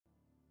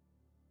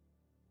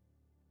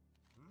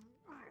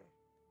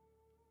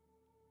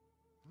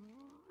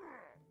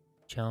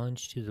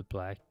Challenge to the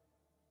Black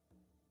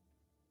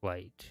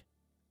Flight.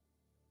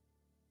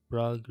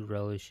 Brog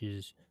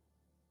relishes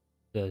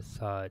the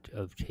thought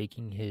of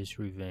taking his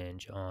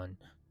revenge on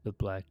the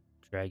Black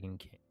Dragon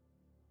King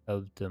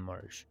of the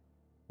Marsh.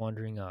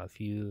 Wandering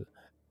off, you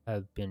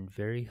have been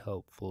very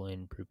helpful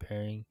in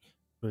preparing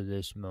for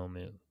this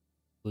moment.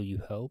 Will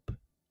you help?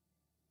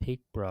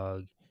 Take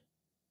Brog,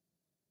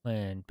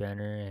 land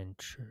Banner, and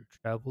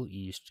travel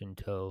east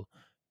until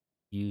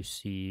you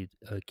see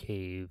a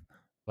cave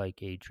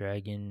like a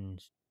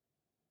dragon's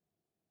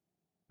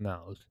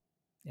mouth.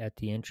 At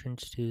the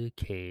entrance to the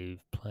cave,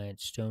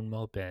 plant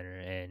Stonewall Banner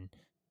and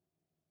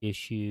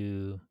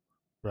issue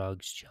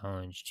Brog's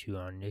challenge to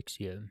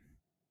Onyxia.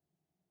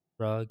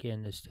 Brog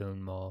and the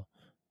Stonewall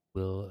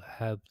will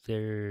have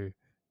their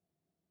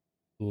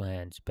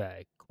lands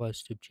back.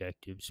 Quest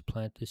objectives: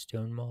 plant the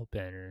Stonewall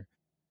Banner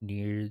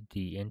near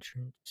the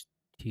entrance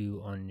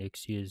to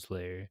Onyxia's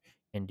lair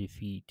and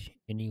defeat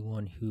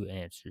anyone who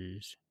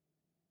answers.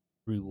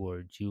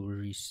 Rewards: you will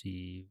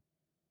receive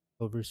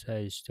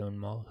oversized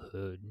Stonewall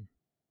hood.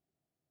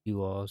 You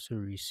will also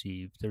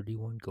receive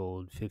 31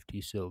 gold,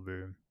 50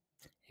 silver,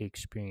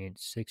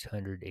 experience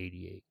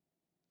 688.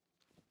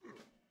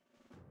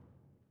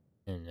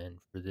 And then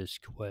for this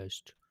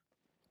quest,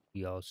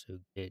 we also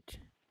get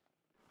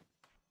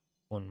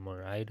one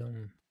more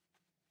item.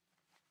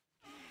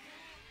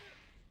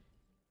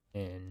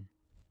 And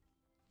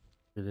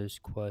for this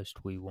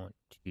quest, we want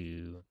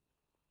to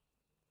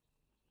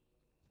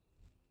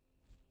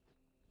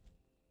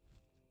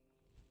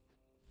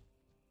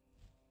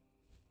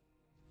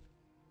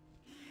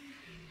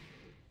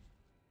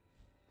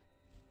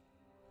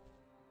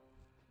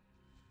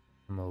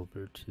come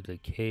over to the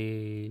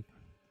cave,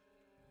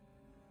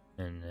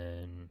 and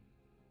then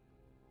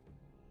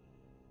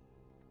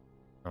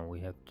we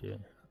have to,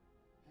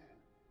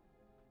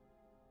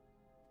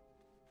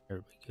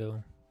 there we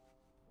go.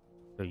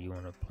 So you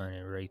want to plant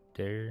it right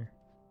there,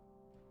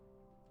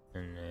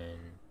 and then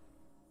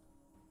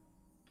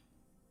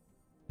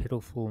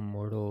pitiful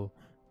mortal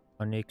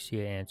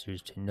Onyxia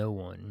answers to no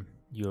one.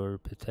 Your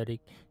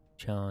pathetic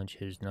challenge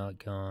has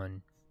not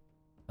gone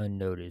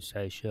unnoticed.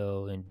 I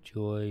shall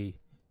enjoy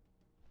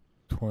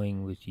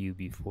toying with you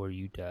before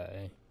you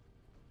die.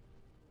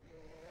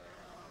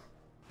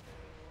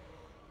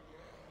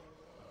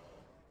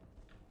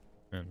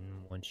 And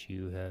once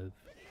you have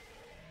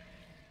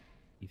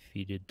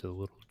defeated the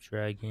little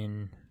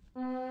dragon,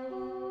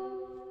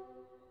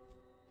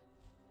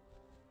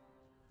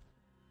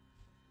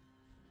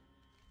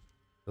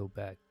 go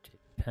back to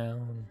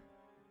town.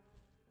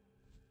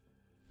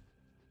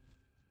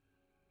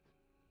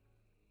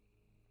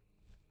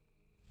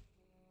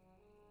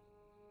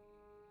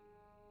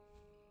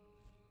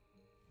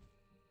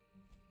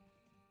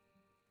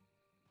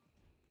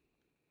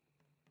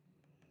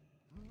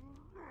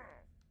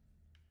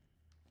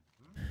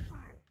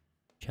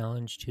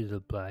 Challenge to the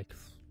Black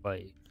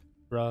Flight.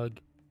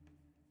 Brog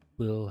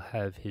will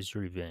have his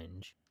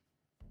revenge.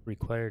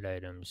 Required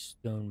items: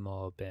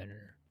 Stonewall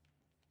Banner.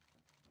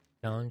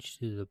 Challenge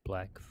to the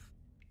Black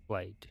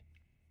Flight.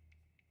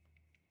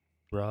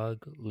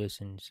 Brog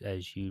listens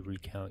as you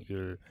recount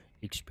your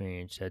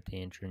experience at the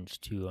entrance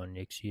to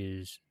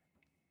Onyxia's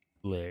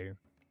lair.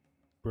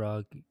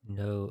 Brog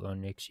know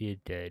Onyxia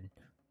dead.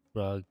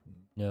 Brog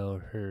know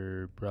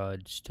her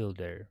brood still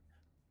there.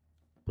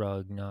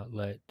 Brog not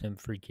let them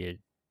forget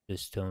the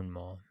Stone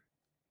Maw.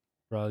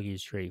 Brog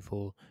is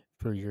grateful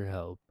for your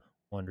help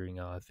wandering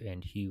off,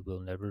 and he will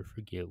never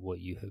forget what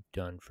you have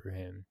done for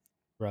him.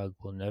 Brog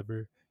will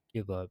never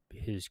give up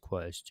his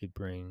quest to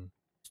bring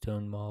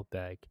Stonemaw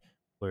back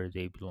where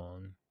they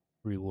belong.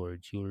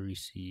 Rewards: you will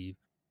receive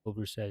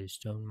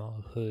oversized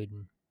Stonemaw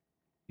hood.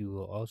 You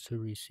will also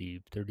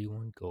receive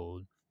 31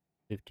 gold,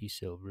 50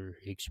 silver,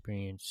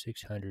 experience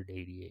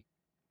 688.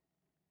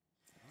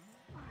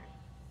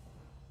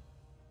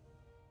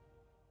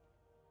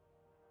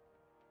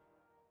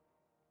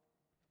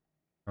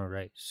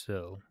 Alright,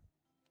 so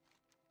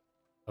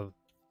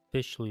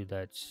officially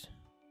that's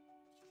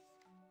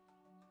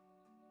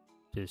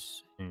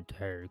this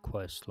entire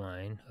quest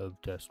line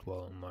of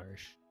Dustwall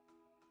Marsh.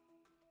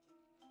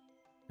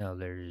 Now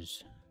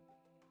there's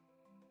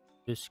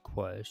this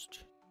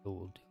quest, so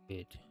we'll do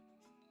it